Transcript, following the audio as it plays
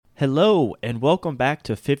Hello, and welcome back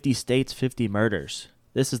to 50 States, 50 Murders.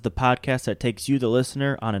 This is the podcast that takes you, the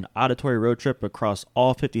listener, on an auditory road trip across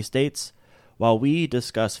all 50 states while we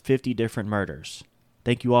discuss 50 different murders.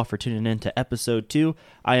 Thank you all for tuning in to episode 2.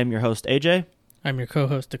 I am your host, AJ. I'm your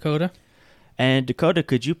co-host, Dakota. And Dakota,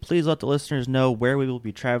 could you please let the listeners know where we will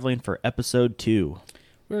be traveling for episode 2?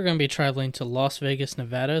 We're going to be traveling to Las Vegas,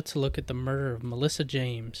 Nevada to look at the murder of Melissa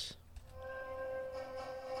James.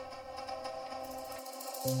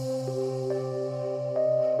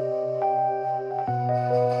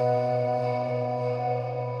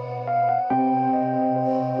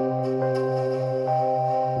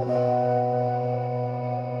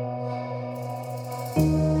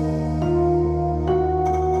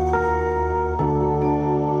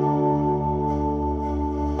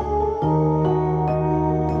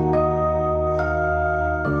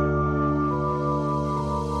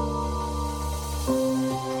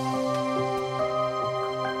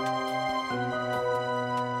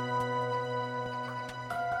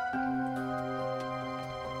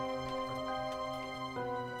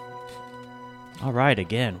 All right,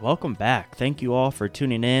 again, welcome back. Thank you all for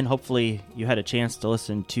tuning in. Hopefully you had a chance to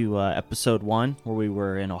listen to episode 1 where we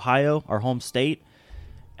were in Ohio, our home state.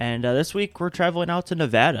 And this week we're traveling out to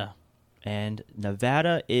Nevada. And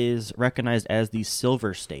Nevada is recognized as the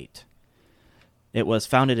Silver State. It was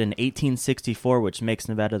founded in 1864, which makes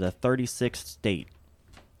Nevada the 36th state.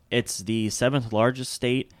 It's the 7th largest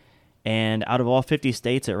state, and out of all 50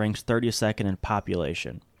 states, it ranks 32nd in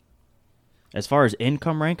population. As far as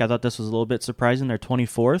income rank, I thought this was a little bit surprising. They're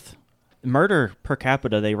 24th. Murder per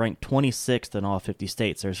capita, they rank 26th in all 50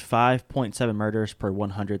 states. There's 5.7 murders per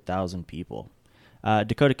 100,000 people.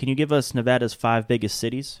 Dakota, can you give us Nevada's 5 biggest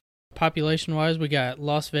cities? Population-wise, we got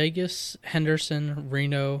Las Vegas, Henderson,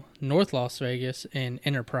 Reno, North Las Vegas, and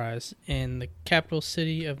Enterprise. And the capital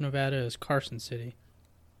city of Nevada is Carson City.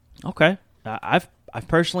 Okay. I've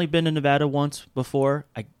personally been to Nevada once before.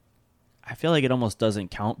 I feel like it almost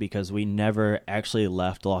doesn't count because we never actually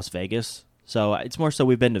left Las Vegas. So it's more so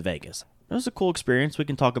we've been to Vegas. It was a cool experience. We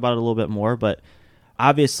can talk about it a little bit more, but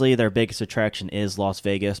obviously their biggest attraction is Las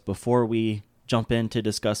Vegas. Before we jump into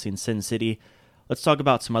discussing Sin City, let's talk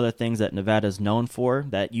about some other things that Nevada is known for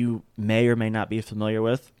that you may or may not be familiar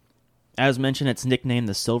with. As mentioned, it's nicknamed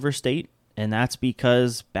the Silver State, and that's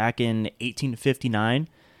because back in 1859,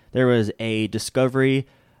 there was a discovery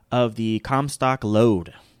of the Comstock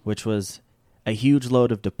lode, which was a huge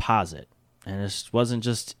load of deposit. And this wasn't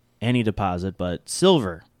just any deposit, but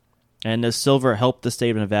silver. And this silver helped the state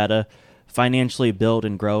of Nevada financially build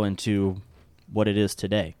and grow into what it is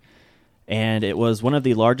today. And it was one of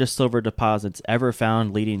the largest silver deposits ever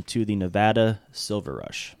found, leading to the Nevada Silver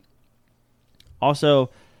Rush. Also,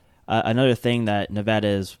 another thing that Nevada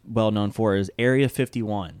is well known for is Area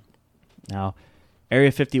 51. Now,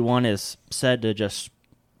 Area 51 is said to just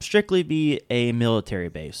strictly be a military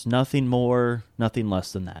base. Nothing more, nothing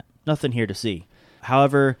less than that. Nothing here to see.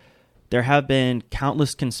 However, there have been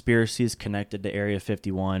countless conspiracies connected to Area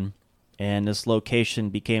 51, and this location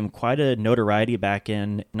became quite a notoriety back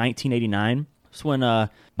in 1989. That's when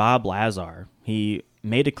Bob Lazar, he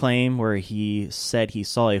made a claim where he said he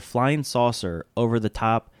saw a flying saucer over the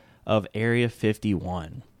top of Area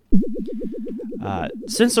 51.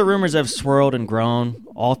 Since the rumors have swirled and grown,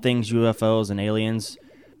 all things UFOs and aliens,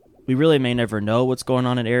 we really may never know what's going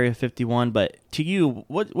on in Area 51, but to you,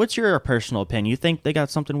 what's your personal opinion? You think they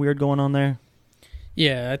got something weird going on there?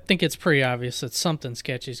 Yeah, I think it's pretty obvious that something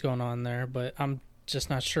sketchy is going on there, but I'm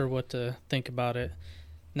just not sure what to think about it.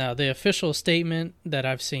 Now, the official statement that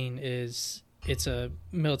I've seen is it's a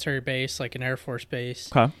military base, like an Air Force base,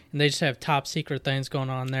 okay, and they just have top secret things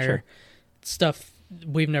going on there, sure. Stuff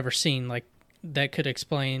we've never seen, like that could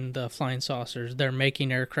explain the flying saucers. They're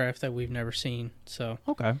making aircraft that we've never seen, so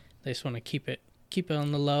okay. They just want to keep it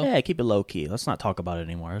on the low. Yeah, keep it low key. Let's not talk about it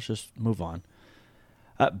anymore. Let's just move on.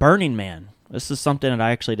 Burning Man. This is something that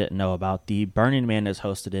I actually didn't know about. The Burning Man is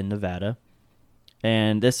hosted in Nevada,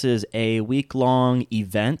 and this is a week-long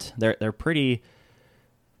event. They're pretty.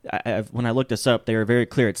 When I looked this up, they were very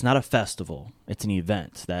clear. It's not a festival. It's an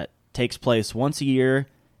event that takes place once a year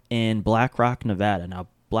in Black Rock, Nevada. Now,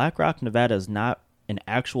 Black Rock, Nevada is not an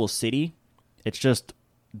actual city. It's just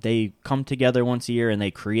they come together once a year and they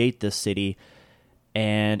create this city,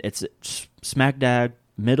 and it's smack dab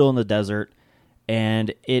middle in the desert,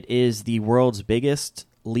 and it is the world's biggest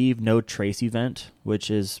leave no trace event, which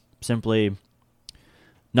is simply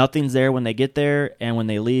nothing's there when they get there, and when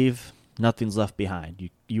they leave, nothing's left behind.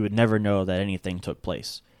 You would never know that anything took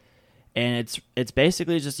place. And it's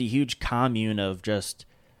basically just a huge commune of just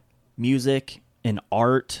music and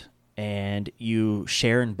art and you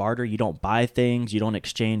share and barter. You don't buy things. You don't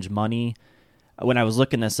exchange money. When I was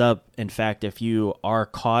looking this up, in fact, if you are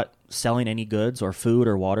caught selling any goods or food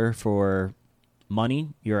or water for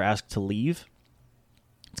money, you're asked to leave.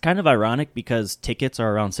 It's kind of ironic because tickets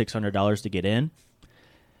are around $600 to get in.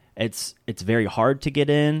 It's very hard to get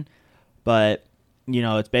in, but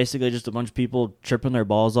it's basically just a bunch of people tripping their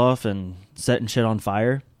balls off and setting shit on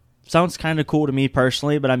fire. Sounds kind of cool to me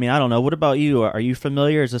personally, but I don't know. What about you? Are you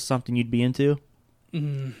familiar? Is this something you'd be into?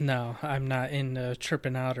 No, I'm not into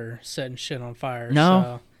tripping out or setting shit on fire. No?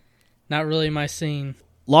 So not really my scene.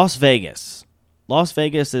 Las Vegas. Las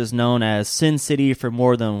Vegas is known as Sin City for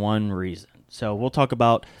more than one reason. So we'll talk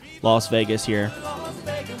about Las Vegas here.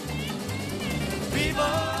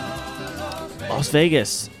 Las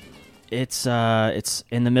Vegas. It's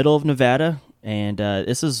in the middle of Nevada, and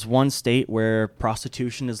this is one state where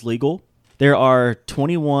prostitution is legal. There are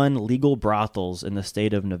 21 legal brothels in the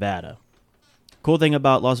state of Nevada. Cool thing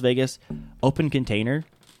about Las Vegas, open container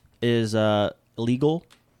is legal,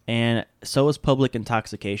 and so is public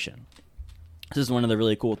intoxication. This is one of the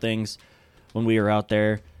really cool things when we were out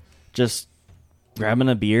there, just grabbing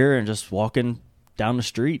a beer and just walking down the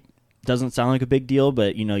street. Doesn't sound like a big deal,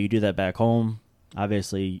 but you do that back home.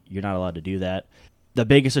 Obviously, you're not allowed to do that. The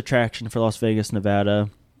biggest attraction for Las Vegas, Nevada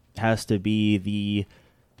has to be the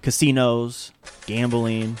casinos,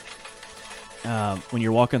 gambling. When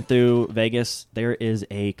you're walking through Vegas, there is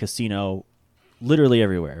a casino literally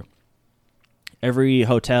everywhere. Every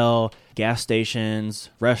hotel, gas stations,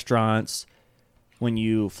 restaurants. When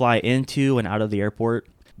you fly into and out of the airport,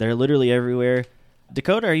 they're literally everywhere.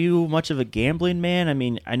 Dakota, are you much of a gambling man?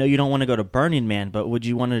 I know you don't want to go to Burning Man, but would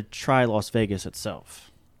you want to try Las Vegas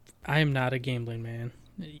itself? I am not a gambling man.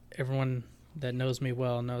 Everyone that knows me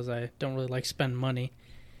well knows I don't really like spending money.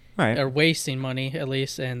 Right. Or wasting money, at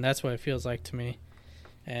least, and that's what it feels like to me.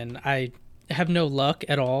 And I have no luck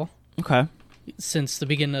at all. Okay. Since the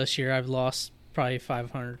beginning of this year, I've lost probably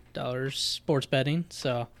 $500 sports betting,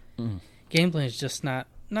 so gambling is just not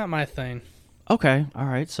my thing. Okay, all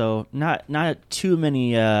right. So not too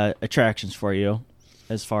many attractions for you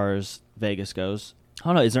as far as Vegas goes. I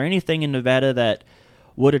don't know. Is there anything in Nevada that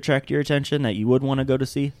would attract your attention that you would want to go to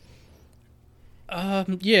see?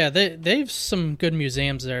 Yeah, they have some good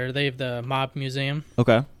museums there. They have the Mob Museum.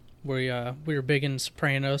 Okay. Where we were big in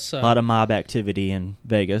Sopranos. So. A lot of mob activity in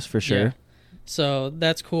Vegas, for sure. Yeah. So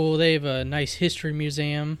that's cool. They have a nice history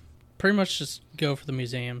museum. Pretty much just go for the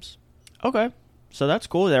museums. Okay. So that's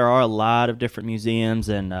cool. There are a lot of different museums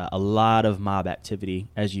and a lot of mob activity,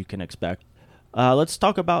 as you can expect. Let's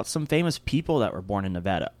talk about some famous people that were born in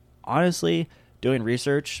Nevada. Honestly, doing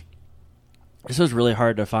research, this was really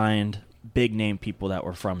hard to find big-name people that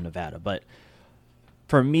were from Nevada. But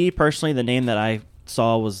for me personally, the name that I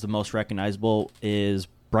saw was the most recognizable is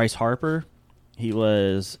Bryce Harper. He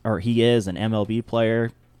is an MLB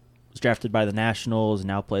player. Was drafted by the Nationals and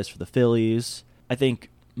now plays for the Phillies. I think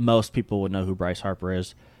most people would know who Bryce Harper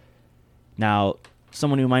is. Now,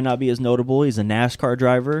 someone who might not be as notable, he's a NASCAR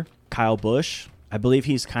driver, Kyle Busch. I believe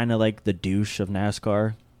he's kind of like the douche of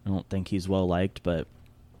NASCAR. I don't think he's well-liked, but...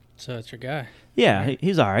 So it's your guy. Yeah,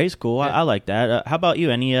 he's all right. He's cool. Yeah. I like that. How about you?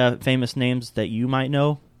 Any famous names that you might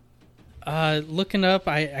know? Looking up,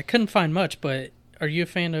 I couldn't find much, but are you a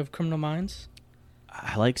fan of Criminal Minds?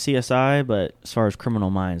 I like CSI, but as far as Criminal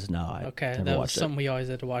Minds, no. That was something we always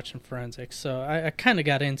had to watch in forensics. So I kind of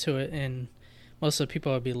got into it, and most of the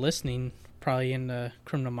people I'd be listening probably into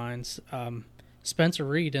Criminal Minds. Spencer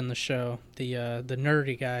Reed in the show, the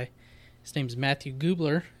nerdy guy, his name's Matthew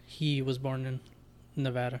Gubler. He was born in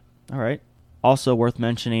Nevada. All right. Also worth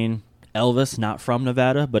mentioning, Elvis, not from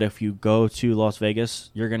Nevada, but if you go to Las Vegas,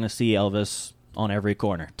 you're going to see Elvis on every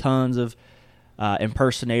corner. Tons of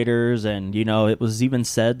impersonators, and it was even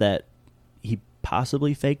said that he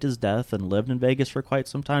possibly faked his death and lived in Vegas for quite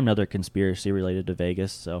some time. Another conspiracy related to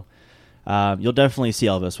Vegas. So you'll definitely see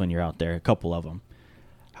Elvis when you're out there, a couple of them.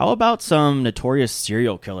 How about some notorious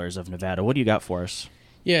serial killers of Nevada? What do you got for us?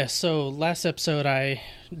 Yeah, so last episode I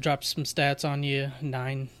dropped some stats on you,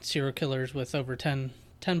 9 serial killers with over 10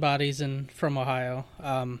 bodies from Ohio.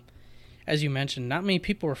 As you mentioned, not many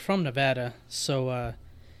people are from Nevada, so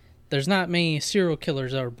there's not many serial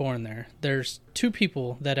killers that were born there. There's 2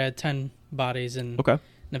 people that had 10 bodies in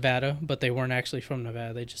Nevada, but they weren't actually from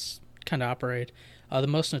Nevada. They just kind of operated. The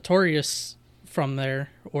most notorious from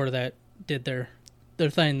there, or that did their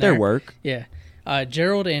thing there. Their work. Yeah.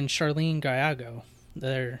 Gerald and Charlene Gallardo.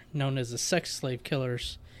 They're known as the sex slave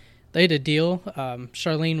killers. They had a deal.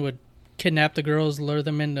 Charlene would kidnap the girls, lure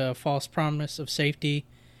them into a false promise of safety.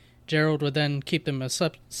 Gerald would then keep them as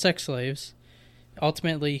sex slaves.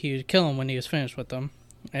 Ultimately, he would kill them when he was finished with them.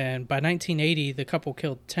 And by 1980, the couple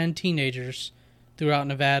killed 10 teenagers throughout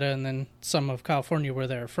Nevada and then some of California where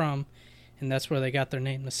they're from. And that's where they got their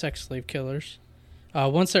name, the sex slave killers.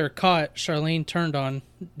 Once they were caught, Charlene turned on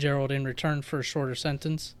Gerald in return for a shorter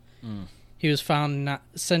sentence. He was found not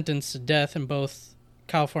sentenced to death in both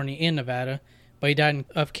California and Nevada, but he died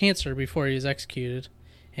of cancer before he was executed.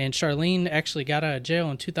 And Charlene actually got out of jail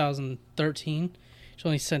in 2013. She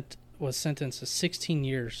only was sentenced to 16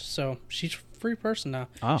 years, so she's a free person now.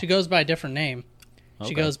 Oh. She goes by a different name. Okay.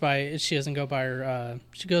 She doesn't go by her.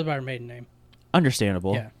 She goes by her maiden name.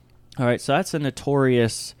 Understandable. Yeah. All right, so that's the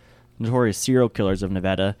notorious serial killers of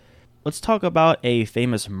Nevada. Let's talk about a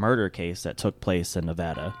famous murder case that took place in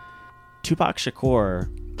Nevada. Tupac Shakur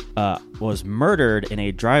was murdered in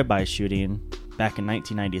a drive-by shooting back in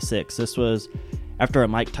 1996. This was after a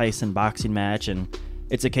Mike Tyson boxing match, and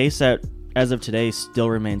it's a case that, as of today, still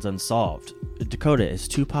remains unsolved. Dakota, is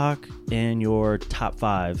Tupac in your top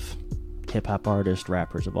 5 hip-hop artist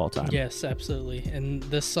rappers of all time? Yes, absolutely. And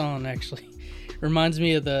this song actually reminds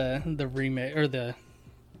me of the remake, or the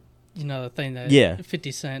thing that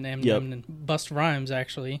 50 Cent, Eminem, and Busta Rhymes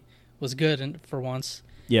actually was good for once.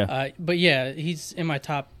 Yeah. But yeah, he's in my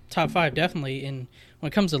top 5 definitely. And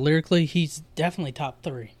when it comes to lyrically, he's definitely top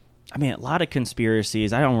 3. I mean, a lot of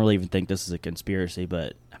conspiracies. I don't really even think this is a conspiracy,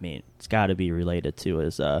 but I mean, it's got to be related to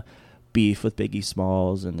his beef with Biggie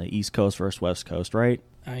Smalls and the East Coast versus West Coast, right?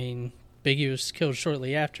 I mean, Biggie was killed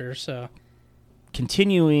shortly after, so.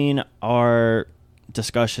 Continuing our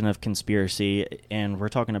discussion of conspiracy, and we're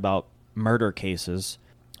talking about murder cases.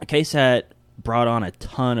 A case that brought on a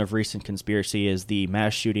ton of recent conspiracy is the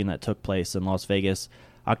mass shooting that took place in Las Vegas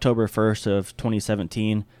October 1st of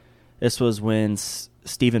 2017. This was when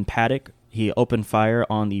Stephen Paddock, he opened fire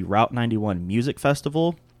on the Route 91 Music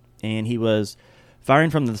Festival, and he was firing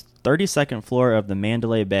from the 32nd floor of the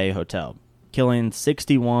Mandalay Bay Hotel, killing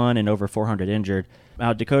 61 and over 400 injured.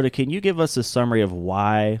 Now, Dakota, can you give us a summary of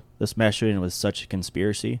why this mass shooting was such a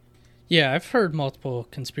conspiracy? Yeah, I've heard multiple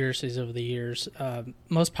conspiracies over the years.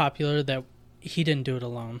 Most popular that he didn't do it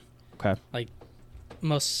alone. Okay. Like,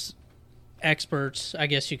 most experts, I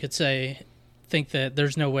guess you could say, think that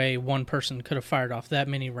there's no way one person could have fired off that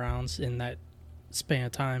many rounds in that span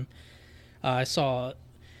of time. I saw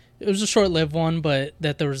it was a short-lived one, but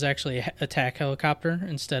that there was actually an attack helicopter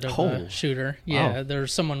instead of a shooter. Yeah, wow. there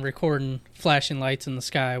was someone recording flashing lights in the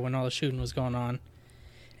sky when all the shooting was going on.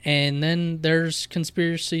 And then there's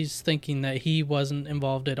conspiracies thinking that he wasn't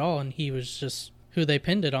involved at all and he was just who they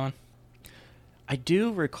pinned it on. I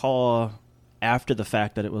do recall after the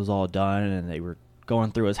fact that it was all done and they were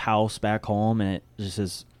going through his house back home, and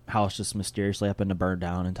his house just mysteriously happened to burn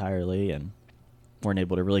down entirely and weren't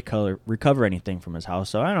able to really recover anything from his house.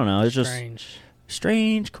 So I don't know. It's just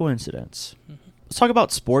strange coincidence. Mm-hmm. Let's talk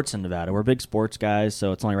about sports in Nevada. We're big sports guys,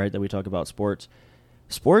 so it's only right that we talk about sports.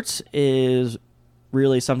 Sports is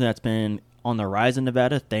really something that's been on the rise in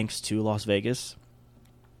Nevada thanks to Las Vegas.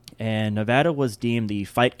 And Nevada was deemed the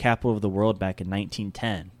fight capital of the world back in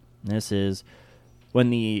 1910. And this is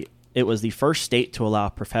when it was the first state to allow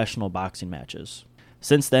professional boxing matches.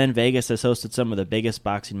 Since then, Vegas has hosted some of the biggest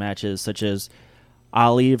boxing matches, such as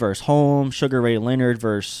Ali versus Holmes, Sugar Ray Leonard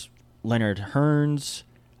versus Leonard Hearns,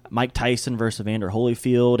 Mike Tyson versus Evander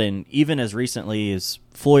Holyfield, and even as recently as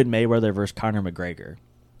Floyd Mayweather versus Conor McGregor.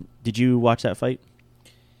 Did you watch that fight?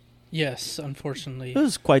 Yes, unfortunately. It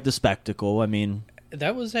was quite the spectacle. I mean,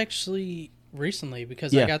 that was actually recently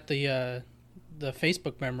because I got the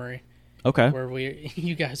Facebook memory. Okay. Where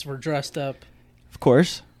you guys were dressed up. Of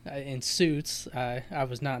course. In suits. I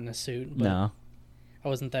was not in a suit, but no. I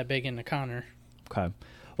wasn't that big into Conor. Okay.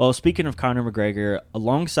 Well, speaking of Conor McGregor,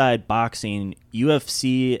 alongside boxing,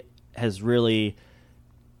 UFC has really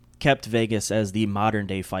kept Vegas as the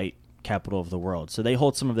modern-day fight capital of the world. So they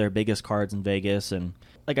hold some of their biggest cards in Vegas, and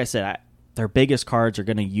like I said, their biggest cards are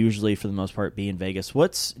going to usually, for the most part, be in Vegas.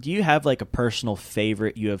 Do you have like a personal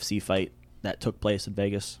favorite UFC fight that took place in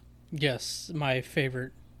Vegas? Yes, my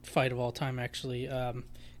favorite fight of all time, actually.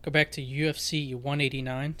 Go back to UFC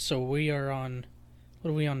 189. So we are on... What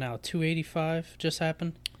are we on now? 285 just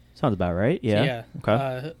happened? Sounds about right, yeah. Yeah.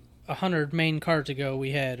 Okay. 100 main cards ago, we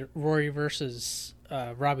had Rory versus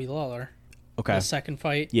Robbie Lawler. Okay. The second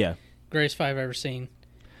fight. Yeah. Greatest fight I've ever seen.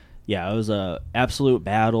 Yeah, it was a absolute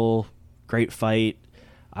battle. Great fight.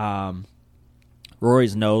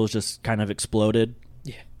 Rory's nose just kind of exploded.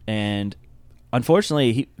 Yeah. And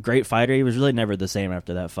unfortunately, great fighter. He was really never the same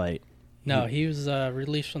after that fight. No, he was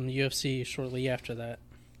released from the UFC shortly after that.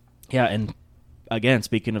 Yeah, and again,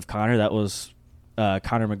 speaking of Conor, that was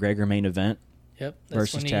Conor McGregor main event. Yep.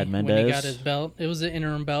 Versus Chad Mendes. When he got his belt. It was an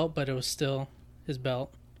interim belt, but it was still his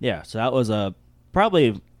belt. Yeah, so that was a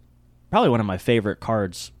probably one of my favorite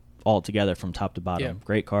cards altogether from top to bottom. Yeah.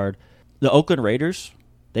 Great card. The Oakland Raiders,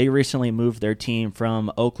 they recently moved their team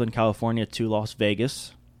from Oakland, California to Las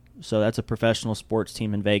Vegas. So that's a professional sports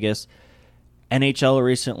team in Vegas. NHL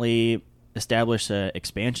recently established an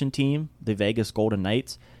expansion team, the Vegas Golden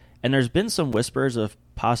Knights. And there's been some whispers of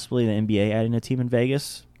possibly the NBA adding a team in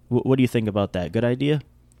Vegas. What do you think about that? Good idea?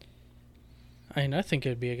 I mean, I think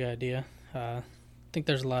it'd be a good idea. I think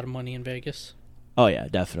there's a lot of money in Vegas. Oh, yeah,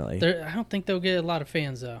 definitely. I don't think they'll get a lot of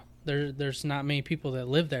fans, though. There's not many people that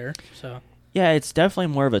live there, so... Yeah, it's definitely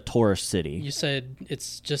more of a tourist city. You said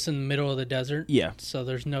it's just in the middle of the desert? Yeah. So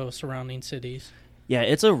there's no surrounding cities? Yeah,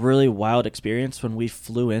 it's a really wild experience. When we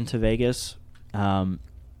flew into Vegas,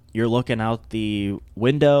 you're looking out the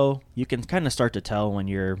window. You can kind of start to tell when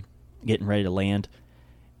you're getting ready to land.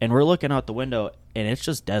 And we're looking out the window, and it's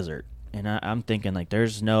just desert. And I'm thinking, like,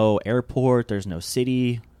 there's no airport, there's no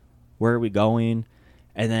city. Where are we going?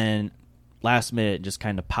 And then last minute, it just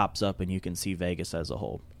kind of pops up, and you can see Vegas as a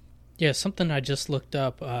whole. Yeah, something I just looked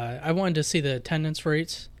up. I wanted to see the attendance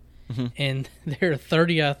rates, and they're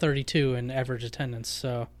 30 out of 32 in average attendance.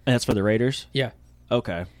 So, and that's for the Raiders? Yeah.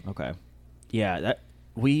 Okay. Yeah,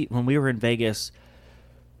 when we were in Vegas,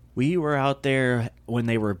 we were out there when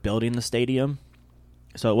they were building the stadium,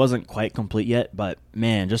 so it wasn't quite complete yet. But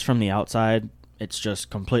man, just from the outside, it's just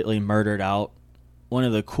completely murdered out. One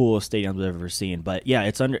of the coolest stadiums I've ever seen. But yeah,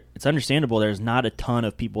 it's understandable. There's not a ton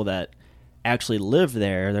of people that actually live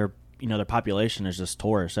there. Their population is just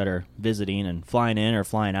tourists that are visiting and flying in or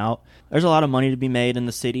flying out. There's a lot of money to be made in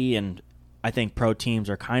the city, and I think pro teams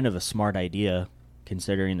are kind of a smart idea,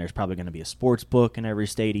 considering there's probably going to be a sports book in every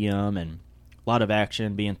stadium and a lot of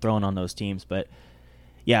action being thrown on those teams. But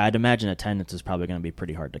yeah, I'd imagine attendance is probably going to be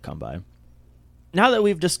pretty hard to come by. Now that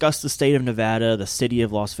we've discussed the state of Nevada, the city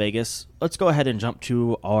of Las Vegas, let's go ahead and jump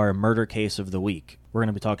to our murder case of the week. We're going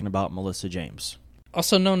to be talking about Melissa James.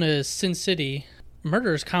 Also known as Sin City,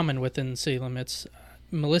 murder is common within city limits.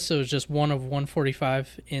 Melissa was just one of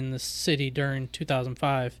 145 in the city during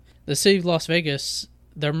 2005. The city of Las Vegas,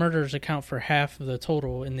 their murders account for half of the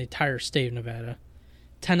total in the entire state of Nevada.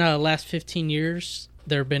 10 out of the last 15 years,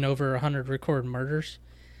 there have been over 100 recorded murders.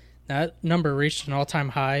 That number reached an all-time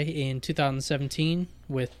high in 2017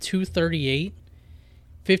 with 238,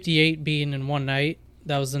 58 being in one night.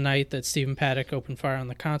 That was the night that Stephen Paddock opened fire on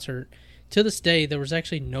the concert. To this day, there was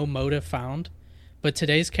actually no motive found. But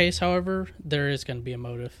today's case, however, there is going to be a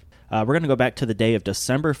motive. We're going to go back to the day of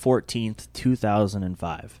December 14th,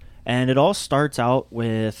 2005. And it all starts out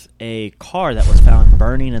with a car that was found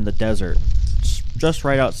burning in the desert just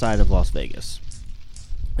right outside of Las Vegas.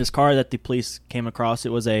 This car that the police came across,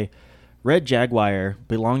 it was a red Jaguar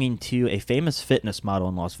belonging to a famous fitness model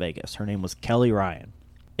in Las Vegas. Her name was Kelly Ryan.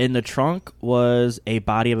 In the trunk was a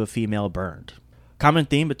body of a female burned. Common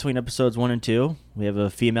theme between episodes 1 and 2, we have a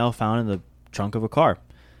female found in the trunk of a car.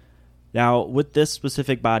 Now, with this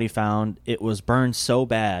specific body found, it was burned so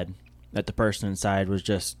bad that the person inside was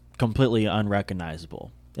just completely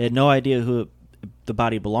unrecognizable. They had no idea who the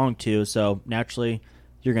body belonged to, so naturally,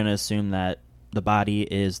 you're going to assume that the body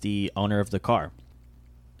is the owner of the car.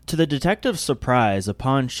 To the detective's surprise,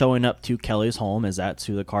 upon showing up to Kelly's home, as that's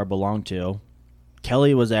who the car belonged to,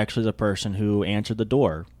 Kelly was actually the person who answered the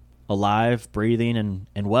door, alive, breathing,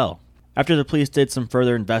 and well. After the police did some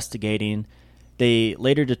further investigating, they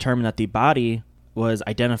later determined that the body was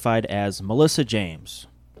identified as Melissa James.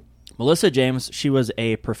 Melissa James, she was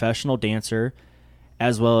a professional dancer,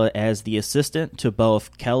 as well as the assistant to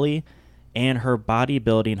both Kelly and her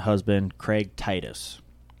bodybuilding husband, Craig Titus.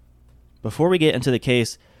 Before we get into the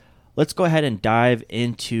case, let's go ahead and dive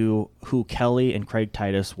into who Kelly and Craig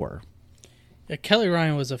Titus were. Yeah, Kelly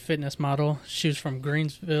Ryan was a fitness model. She was from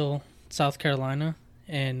Greensville, South Carolina,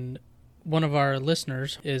 and one of our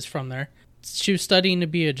listeners is from there. She was studying to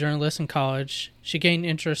be a journalist in college. She gained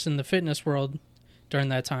interest in the fitness world during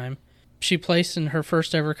that time. She placed in her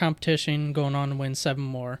first ever competition, going on to win 7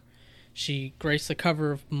 more. She graced the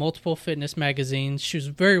cover of multiple fitness magazines. She was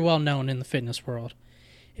very well known in the fitness world.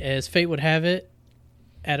 As fate would have it,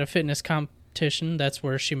 at a fitness competition, that's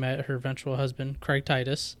where she met her eventual husband, Craig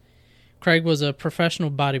Titus. Craig was a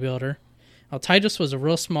professional bodybuilder. Now, Titus was a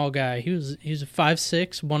real small guy. He was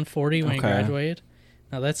 5'6", 140 when he graduated.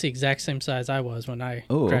 Now, that's the exact same size I was when I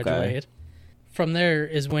graduated. Okay. From there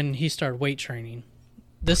is when he started weight training.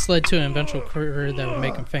 This led to an eventual career that would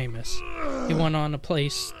make him famous. He went on to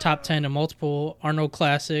place top 10 in multiple Arnold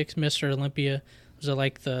Classics, Mr. Olympia. Those are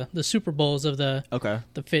like the Super Bowls of the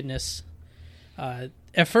fitness.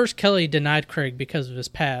 At first, Kelly denied Craig because of his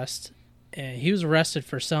past. He was arrested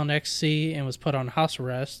for selling ecstasy and was put on house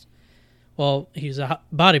arrest. Well, he was a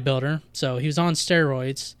bodybuilder, so he was on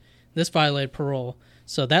steroids. This violated parole,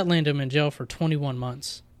 so that landed him in jail for 21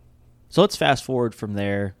 months. So let's fast forward from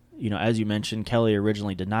there. As you mentioned, Kelly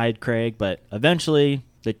originally denied Craig, but eventually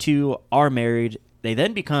the two are married. They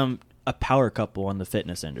then become a power couple in the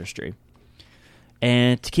fitness industry.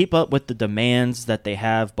 And to keep up with the demands that they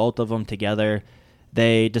have, both of them together,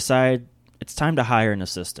 they decide it's time to hire an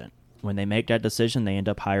assistant. When they make that decision, they end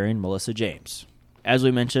up hiring Melissa James. As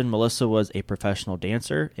we mentioned, Melissa was a professional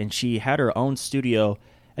dancer, and she had her own studio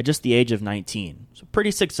at just the age of 19. So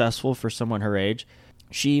pretty successful for someone her age.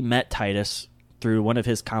 She met Titus through one of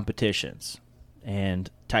his competitions. And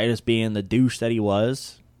Titus, being the douche that he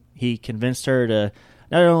was, he convinced her to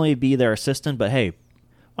not only be their assistant, but hey,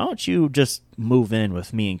 why don't you just move in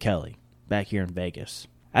with me and Kelly back here in Vegas?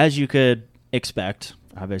 As you could expect,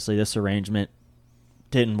 obviously this arrangement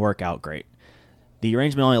didn't work out great. The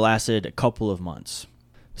arrangement only lasted a couple of months.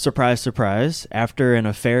 Surprise, surprise, after an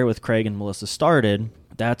affair with Craig and Melissa started,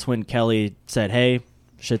 that's when Kelly said, hey,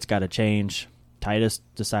 shit's got to change. Titus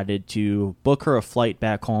decided to book her a flight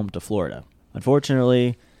back home to Florida.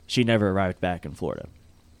 Unfortunately, she never arrived back in Florida.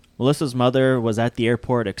 Melissa's mother was at the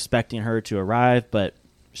airport expecting her to arrive, but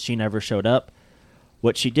she never showed up.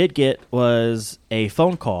 What she did get was a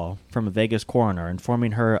phone call from a Vegas coroner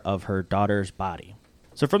informing her of her daughter's body.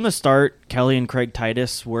 So from the start, Kelly and Craig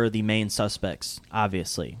Titus were the main suspects,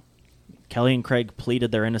 obviously. Kelly and Craig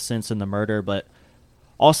pleaded their innocence in the murder, but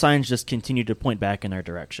all signs just continued to point back in their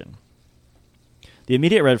direction. The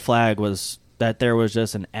immediate red flag was that there was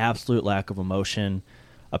just an absolute lack of emotion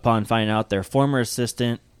upon finding out their former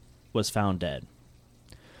assistant was found dead.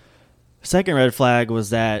 Second red flag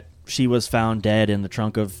was that she was found dead in the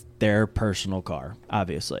trunk of their personal car,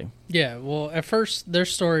 obviously. Yeah, well, at first, their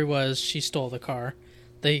story was she stole the car.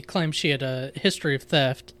 They claimed she had a history of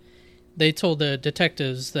theft. They told the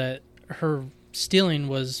detectives that her stealing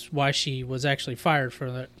was why she was actually fired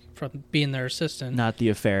from being their assistant. Not the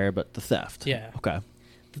affair, but the theft. Yeah. Okay.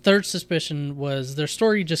 The third suspicion was their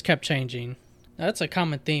story just kept changing. That's a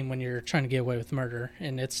common theme when you're trying to get away with murder,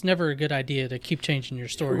 and it's never a good idea to keep changing your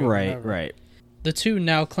story. Right. The two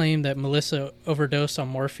now claim that Melissa overdosed on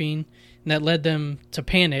morphine, and that led them to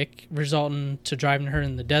panic, resulting to driving her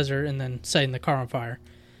in the desert and then setting the car on fire.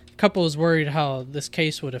 The couple was worried how this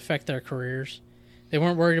case would affect their careers. They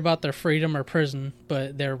weren't worried about their freedom or prison,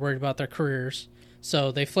 but they were worried about their careers,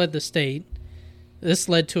 so they fled the state. This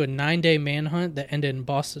led to a 9-day manhunt that ended in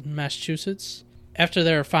Boston, Massachusetts. After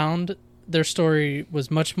they were found, their story was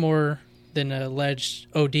much more than an alleged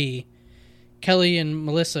OD. Kelly and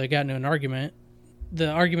Melissa got into an argument. The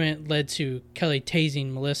argument led to Kelly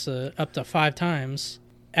tasing Melissa up to 5 times.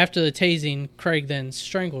 After the tasing, Craig then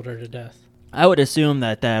strangled her to death. I would assume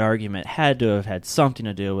that argument had to have had something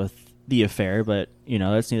to do with the affair, but,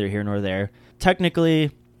 that's neither here nor there.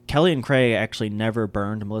 Technically, Kelly and Craig actually never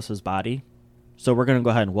burned Melissa's body. So we're going to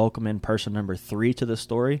go ahead and welcome in person number 3 to the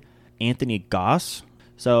story, Anthony Goss.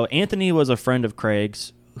 So Anthony was a friend of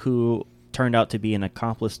Craig's who turned out to be an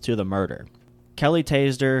accomplice to the murder. Kelly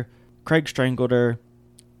tased her, Craig strangled her,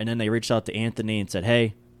 and then they reached out to Anthony and said,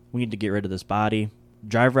 hey, we need to get rid of this body.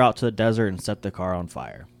 Drive her out to the desert and set the car on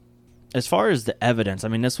fire. As far as the evidence,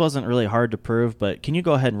 this wasn't really hard to prove, but can you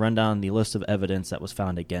go ahead and run down the list of evidence that was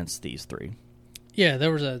found against these 3? Yeah,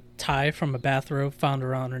 there was a tie from a bathrobe found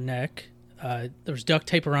around her neck. There was duct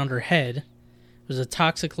tape around her head. There was a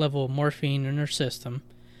toxic level of morphine in her system.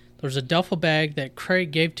 There was a duffel bag that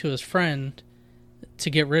Craig gave to his friend to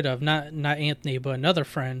get rid of, not Anthony, but another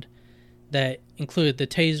friend, that included the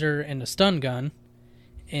taser and the stun gun.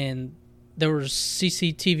 And there was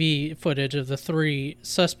CCTV footage of the 3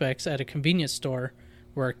 suspects at a convenience store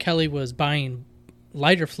where Kelly was buying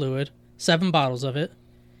lighter fluid, 7 bottles of it,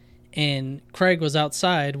 and Craig was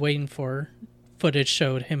outside waiting for her. Footage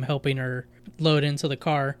showed him helping her load into the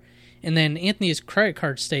car. And then Anthony's credit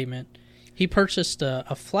card statement, he purchased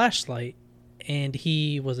a flashlight, and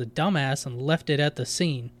he was a dumbass and left it at the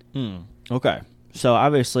scene. Okay. So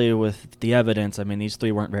obviously with the evidence, these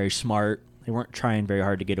 3 weren't very smart. They weren't trying very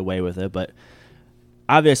hard to get away with it, but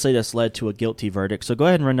obviously this led to a guilty verdict. So go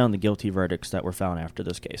ahead and run down the guilty verdicts that were found after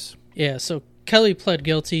this case. Yeah, so Kelly pled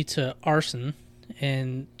guilty to arson,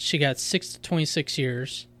 and she got 6 to 26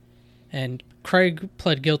 years. And Craig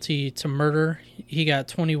pled guilty to murder. He got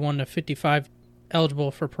 21 to 55,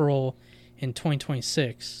 eligible for parole in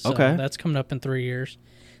 2026. So okay. That's coming up in 3 years.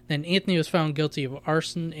 Then Anthony was found guilty of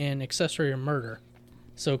arson and accessory to murder.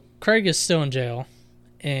 So Craig is still in jail,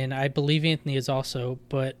 and I believe Anthony is also,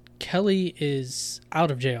 but Kelly is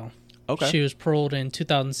out of jail. Okay. She was paroled in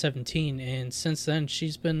 2017, and since then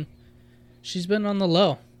she's been on the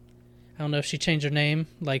low. I don't know if she changed her name,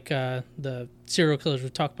 like the serial killers we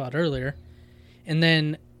talked about earlier. And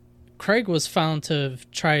then Craig was found to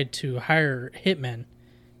have tried to hire hitmen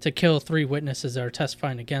to kill 3 witnesses that are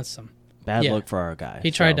testifying against him. Bad look for our guy.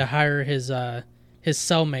 He tried to hire his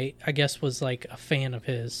cellmate, I guess, was like a fan of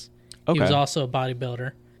his. Okay. He was also a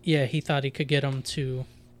bodybuilder. Yeah, he thought he could get him to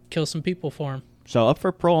kill some people for him. So up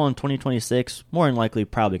for parole in 2026, more than likely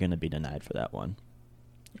probably going to be denied for that one.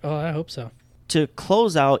 Oh, I hope so. To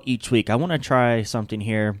close out each week, I want to try something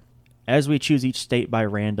here. As we choose each state by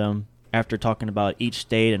random, after talking about each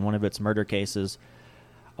state and one of its murder cases,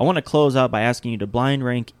 I want to close out by asking you to blind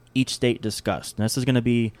rank each state discussed. And this is going to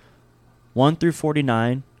be 1 through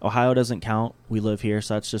 49. Ohio doesn't count. We live here,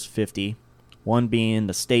 so that's just 50. 1 being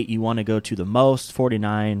the state you want to go to the most,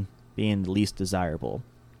 49 being the least desirable.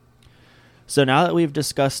 So now that we've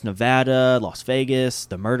discussed Nevada, Las Vegas,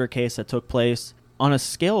 the murder case that took place, on a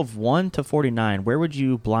scale of 1 to 49, where would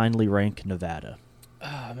you blindly rank Nevada?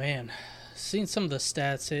 Oh, man. Seeing some of the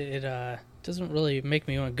stats, it doesn't really make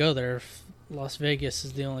me want to go there. Las Vegas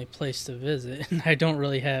is the only place to visit, and I don't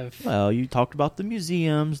really have... Well, you talked about the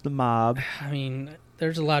museums, the mob. I mean,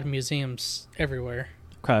 there's a lot of museums everywhere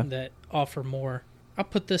that offer more. I'll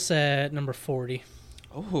put this at number 40.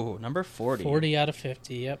 Oh, number 40. 40 out of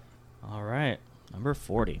 50, yep. All right, number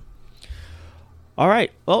 40. All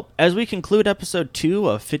right, well, as we conclude episode 2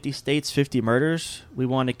 of 50 States, 50 Murders, we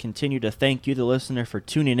want to continue to thank you, the listener, for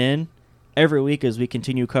tuning in every week as we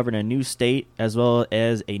continue covering a new state as well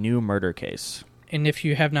as a new murder case. And if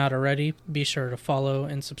you have not already, be sure to follow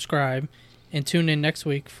and subscribe, and tune in next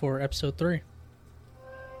week for episode 3.